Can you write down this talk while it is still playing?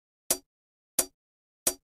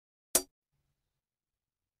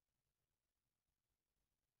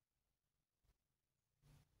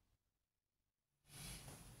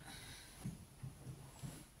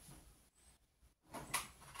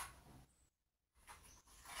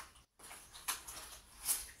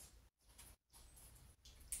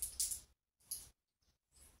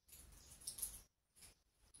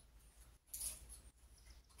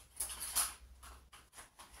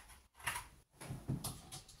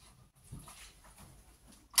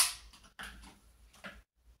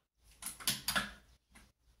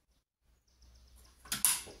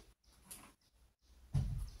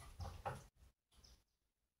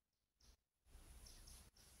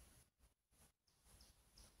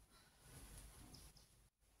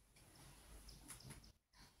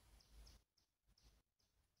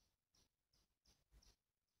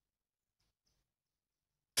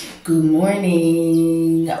Good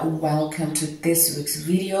morning, welcome to this week's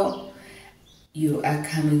video. You are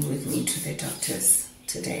coming with me to the doctor's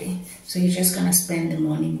today, so you're just gonna spend the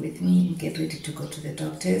morning with me and get ready to go to the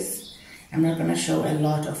doctor's. I'm not gonna show a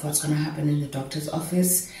lot of what's gonna happen in the doctor's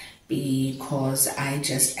office because I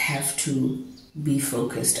just have to be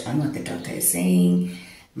focused on what the doctor is saying.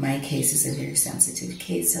 My case is a very sensitive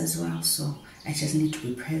case as well, so I just need to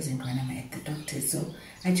be present when I'm at the doctor's. So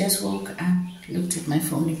I just woke up, looked at my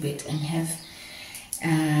phone a bit, and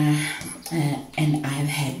I've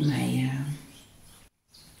had my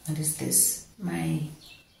what is this? My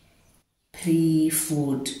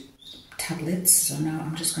pre-food tablets. So now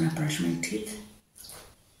I'm just gonna brush my teeth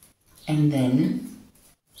and then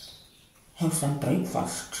have some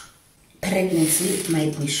breakfast. Pregnancy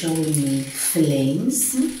might be showing me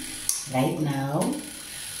flames right now,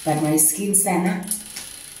 but my skin sana,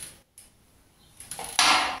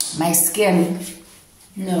 my skin,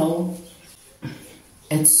 no,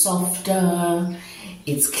 it's softer,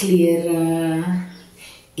 it's clearer,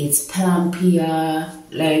 it's plumpier.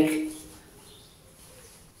 Like,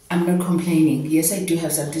 I'm not complaining. Yes, I do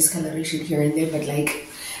have some discoloration here and there, but like,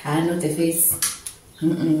 I know the face.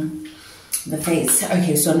 The face.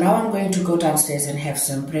 Okay, so now I'm going to go downstairs and have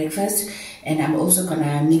some breakfast, and I'm also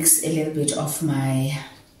gonna mix a little bit of my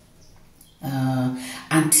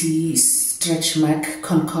anti-stretch mark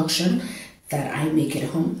concoction that I make at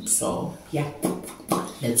home. So yeah,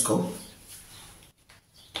 let's go.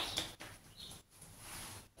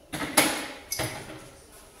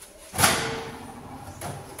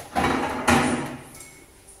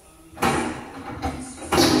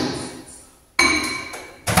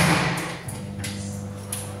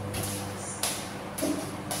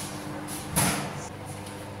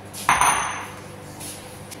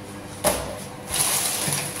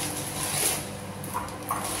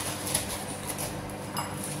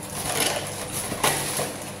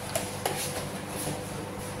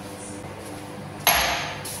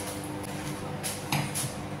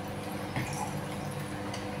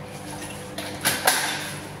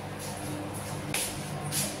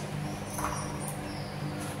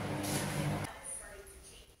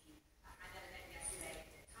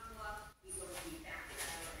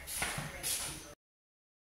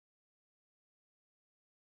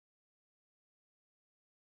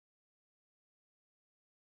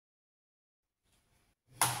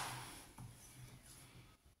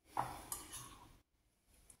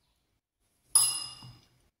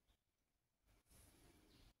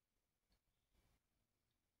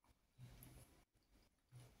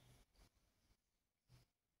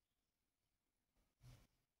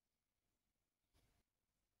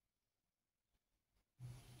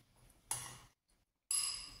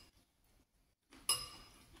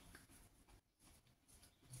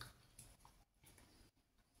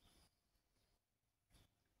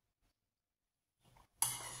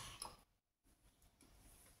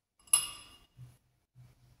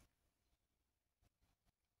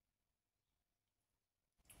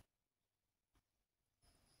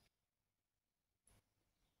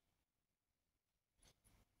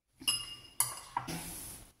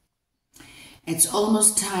 It's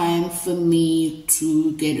almost time for me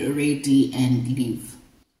to get ready and leave.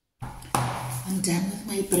 I'm done with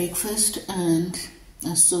my breakfast and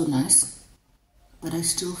that's so nice, but I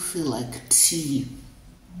still feel like tea.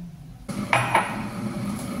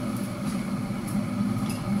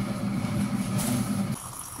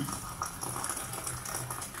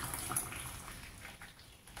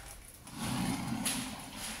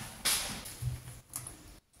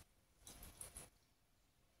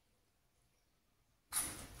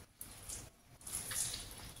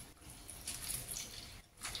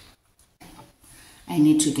 I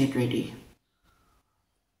need to get ready.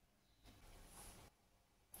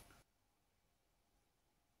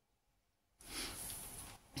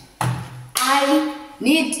 I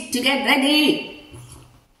need to get ready.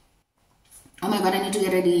 Oh my God, I need to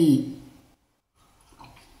get ready.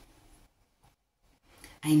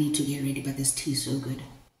 I need to get ready, but this tea is so good.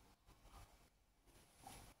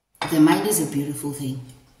 The mind is a beautiful thing.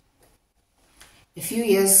 A few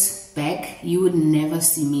years back, you would never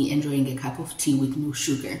see me enjoying a cup of tea with no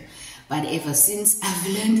sugar. But ever since I've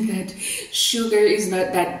learned that sugar is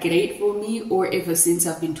not that great for me, or ever since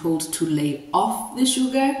I've been told to lay off the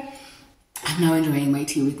sugar, I'm now enjoying my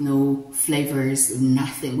tea with no flavors,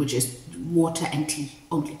 nothing, with just water and tea,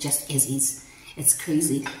 only just as is. It's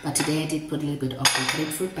crazy. But today I did put a little bit of the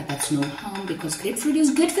grapefruit, but that's no harm because grapefruit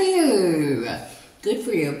is good for you. Good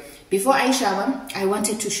for you. Before I shower, I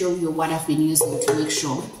wanted to show you what I've been using to make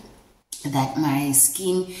sure that my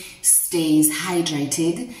skin stays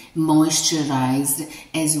hydrated, moisturized,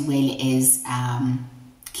 as well as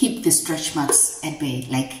keep the stretch marks at bay,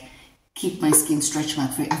 like keep my skin stretch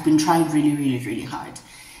mark free. I've been trying really hard.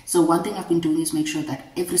 So one thing I've been doing is make sure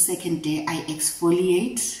that every second day I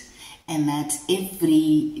exfoliate, and that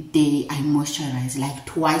every day I moisturize, like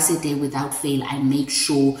twice a day without fail. I make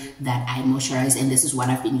sure that I moisturize, and this is what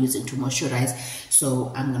I've been using to moisturize.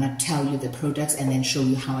 So I'm gonna tell you the products and then show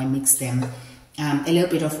you how I mix them. A little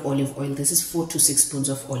bit of olive oil. This is 4 to 6 spoons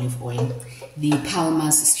of olive oil. The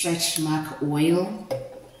Palmer's stretch mark oil.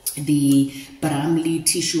 The Bramley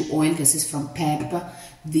tissue oil. This is from Pep.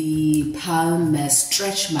 The Palmer's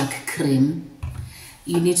stretch mark cream.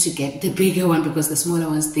 You need to get the bigger one because the smaller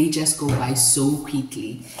ones, they just go by so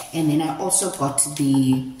quickly. And then I also got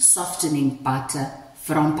the softening butter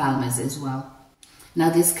from Palmer's as well. Now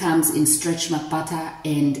this comes in stretch mark butter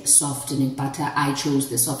and softening butter. I chose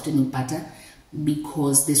the softening butter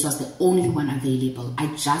because this was the only one available. I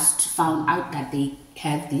just found out that they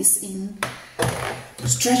have this in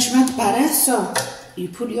stretch mark butter. So you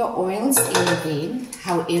put your oils in there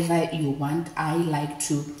however you want. I like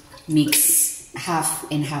to mix half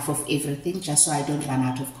and half of everything just so I don't run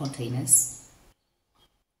out of containers.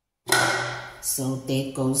 So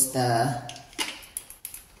there goes the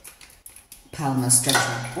Palmer stretch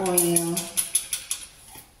mark oil,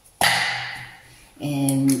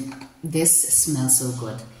 and this smells so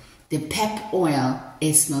good. The Pep oil,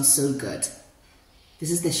 it smells so good.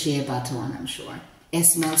 This is the shea butter one, I'm sure. It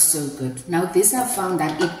smells so good. Now this, I found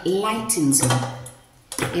that it lightens me.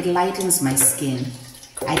 It lightens my skin.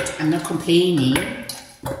 I'm not complaining.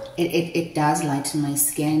 It does lighten my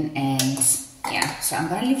skin, and yeah, so I'm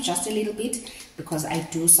gonna leave just a little bit because I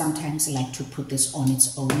do sometimes like to put this on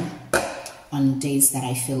its own on days that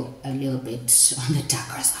I feel a little bit on the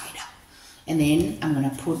darker side. And then I'm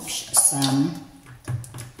gonna put some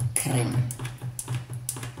cream.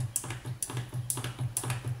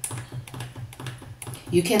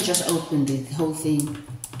 You can just open the whole thing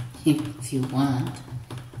if you want.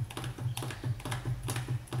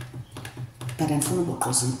 But I'm full of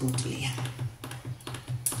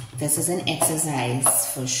this is an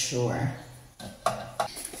exercise for sure.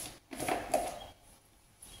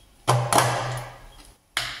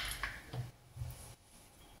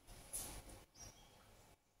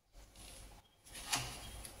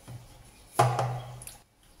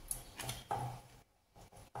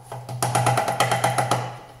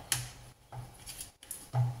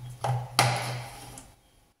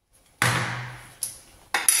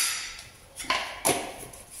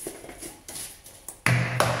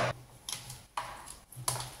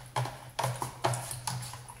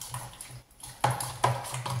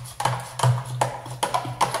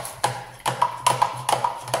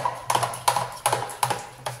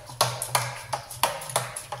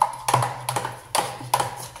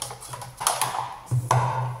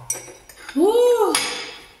 Woo!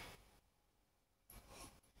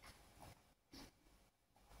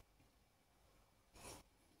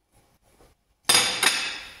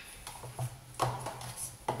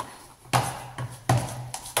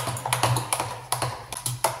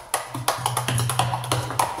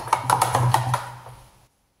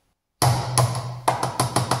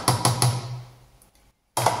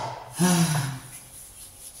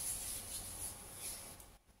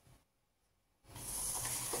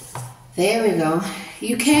 There we go.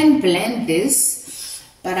 You can blend this,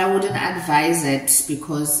 but I wouldn't advise it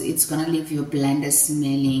because it's gonna leave your blender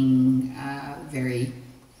smelling very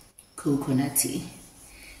coconutty.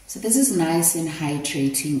 So this is nice and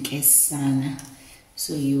hydrating, kesana.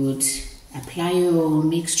 So you would apply your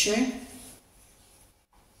mixture,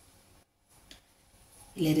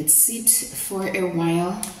 let it sit for a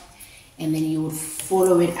while, and then you would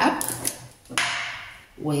follow it up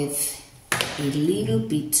with a little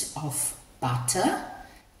bit of butter.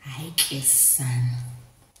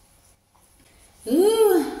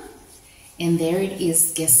 Ooh, and there it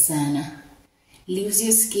is, gesana. Leaves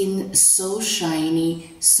your skin so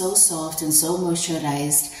shiny, so soft, and so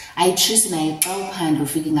moisturized. I choose my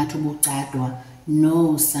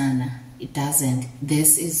no, sana, it doesn't.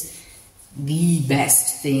 This is the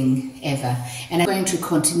best thing ever, and I'm going to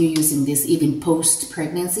continue using this even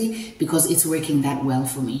post-pregnancy because it's working that well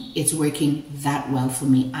for me. It's working that well for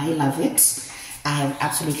me. I love it. I have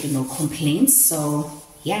absolutely no complaints. So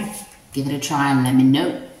yeah, give it a try and let me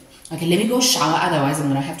know. Okay, let me go shower, otherwise I'm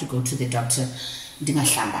gonna have to go to the doctor.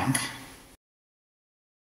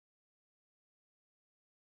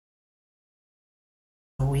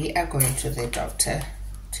 We are going to the doctor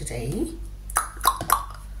today.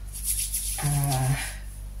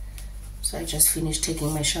 So I just finished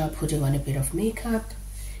taking my shower, putting on a bit of makeup,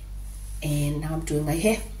 And now I'm doing my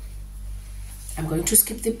hair. I'm going to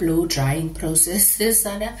skip the blow drying process this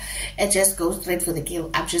Sana, and just go straight for the gel.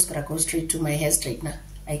 I'm just gonna go straight to my hair straightener.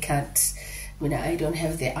 I can't, I don't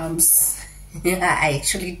have the arms. I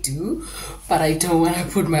actually do, but I don't want to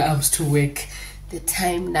put my arms to work. The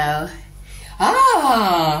time now.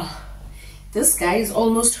 This guy is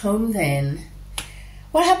almost home then.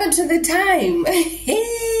 What happened to the time?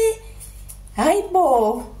 Hi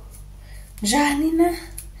Bo. Janina.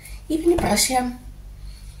 Even brush him.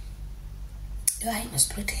 I must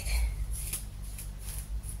protect.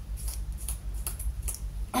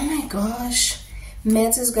 Oh my gosh.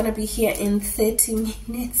 Mads is gonna be here in 30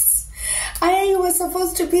 minutes. I was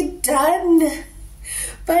supposed to be done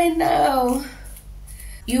by now.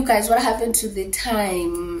 You guys, what happened to the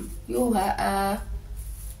time? I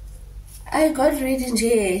got ready in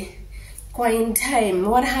jail. Quiet time.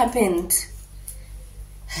 What happened?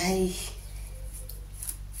 Hi.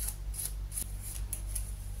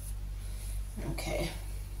 Okay.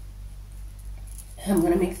 I'm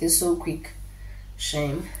gonna make this so quick.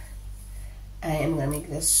 Shame. I am gonna make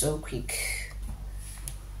this so quick.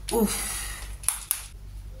 Oof.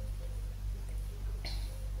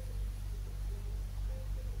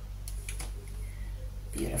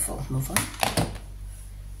 Beautiful. Move on.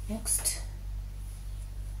 Next.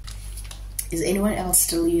 Is anyone else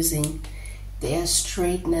still using their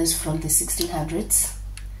straighteners from the 1600s?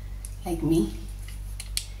 Like me?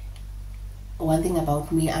 One thing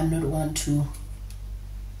about me, I'm not one to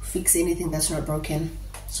fix anything that's not broken.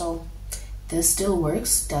 So this still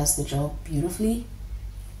works, does the job beautifully,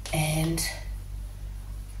 and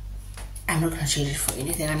I'm not gonna change it for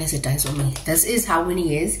anything unless it dies on me. This is how many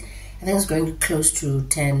years? I think it's going close to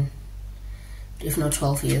 10, if not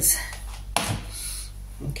 12 years.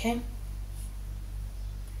 Okay.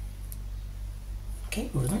 Okay,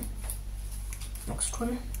 moving on. Next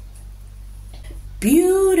one.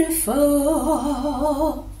 Beautiful.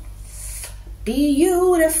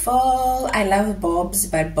 Beautiful. I love bobs,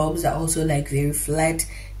 but bobs are also like very flat.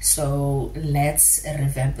 So let's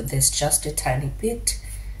revamp this just a tiny bit.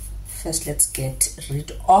 First, let's get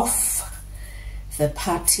rid of the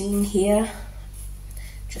parting here.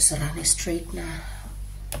 Just run a straightener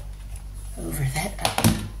over that.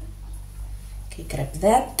 Okay, grab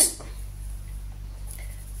that.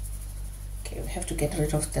 Okay, we have to get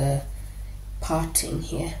rid of the parting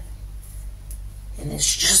here. And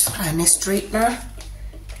let's just run a straightener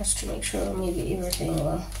just to make sure maybe everything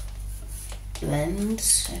will blend.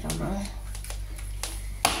 I don't know.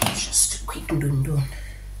 Just a quick dun.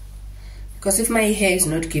 Because if my hair is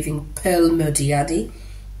not giving pearl modiadi,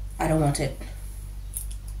 I don't want it.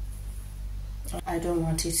 I don't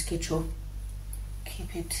want it, Skicho.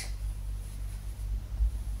 Keep it.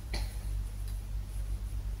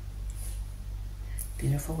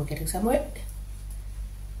 Beautiful, we're getting somewhere.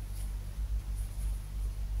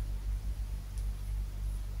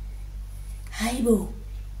 Hi, boo.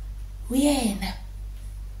 When?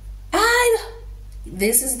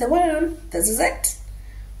 This is the one. This is it.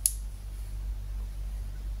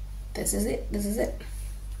 This is it. This is it.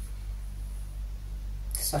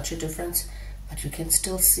 Such a difference, but you can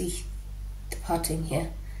still see the parting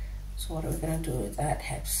here. So what are we gonna do with that,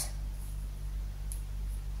 Haps?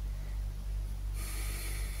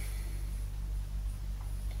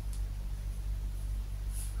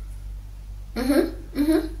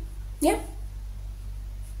 Yeah.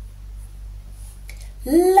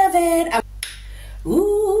 Love it.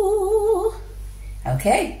 Ooh.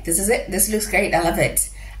 Okay, this is it. This looks great. I love it.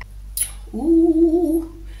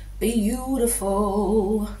 Ooh,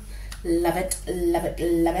 beautiful. Love it, love it,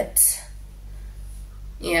 love it.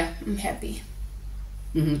 Yeah, I'm happy.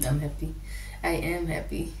 I'm happy. I am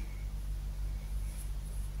happy.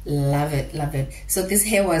 Love it, love it. So this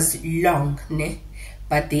hair was long, ne?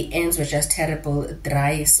 But the ends were just terrible,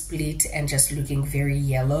 dry, split, and just looking very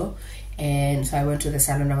yellow. And so I went to the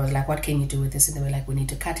salon. I was like, what can you do with this? And they were like, we need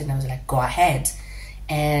to cut it. And I was like, go ahead.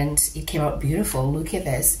 And it came out beautiful. Look at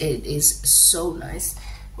this. It is so nice.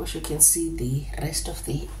 Wish you can see the rest of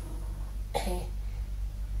the hair.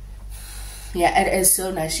 Yeah, it is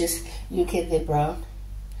so nice. Just look at the brown.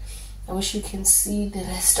 I wish you can see the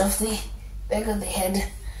rest of the back of the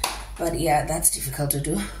head. But yeah, that's difficult to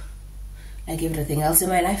do. Like everything else in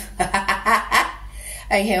my life.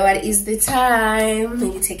 Okay, what is the time?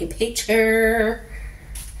 Let me take a picture.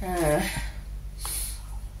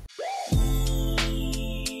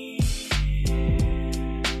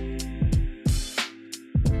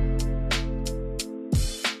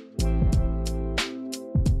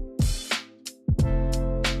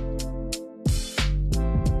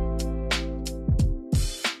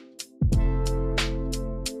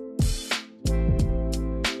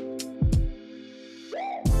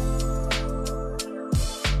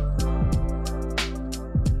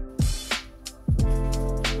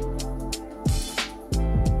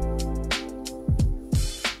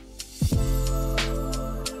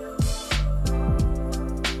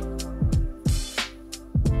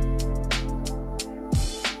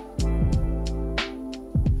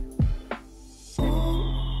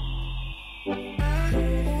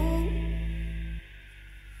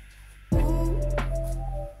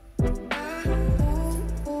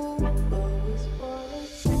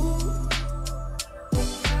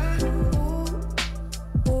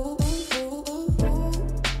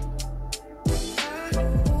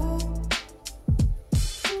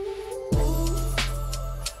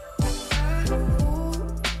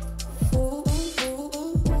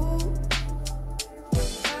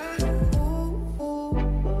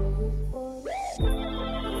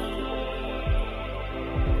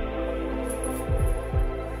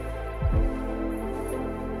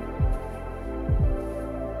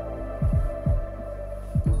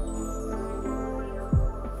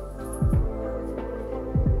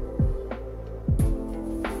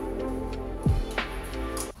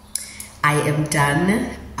 I am done.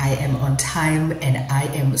 I am on time and I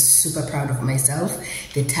am super proud of myself.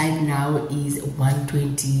 The time now is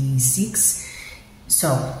 1:26. So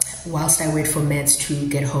whilst I wait for Mads to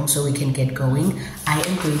get home so we can get going, I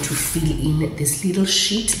am going to fill in this little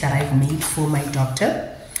sheet that I've made for my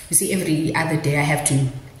doctor. You see, every other day I have to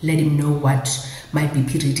let him know what my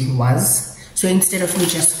BP reading was. So instead of me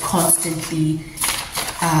just constantly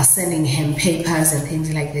sending him papers and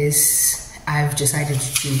things like this, I've decided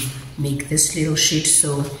to make this little sheet.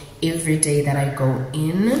 So every day that I go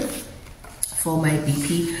in for my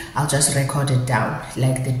BP, I'll just record it down,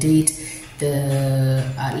 like the date, the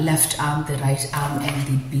left arm, the right arm, and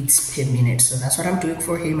the beats per minute. So that's what I'm doing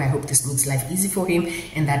for him. I hope this makes life easy for him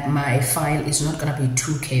and that my file is not gonna be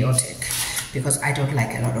too chaotic, because I don't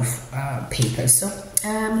like a lot of papers. So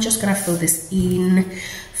I'm just gonna fill this in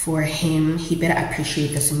for him. He better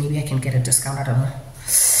appreciate this, and maybe I can get a discount. I don't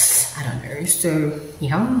know. So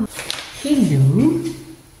yeah. Hello.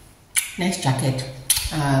 Nice jacket.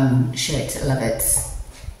 Shirt. Love it.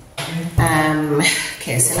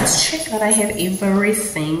 Okay, so let's check that I have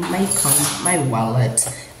everything. My comb, my wallet,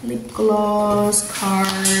 lip gloss,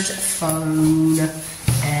 card, phone,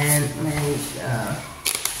 and my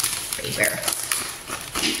paper.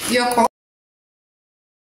 Your call.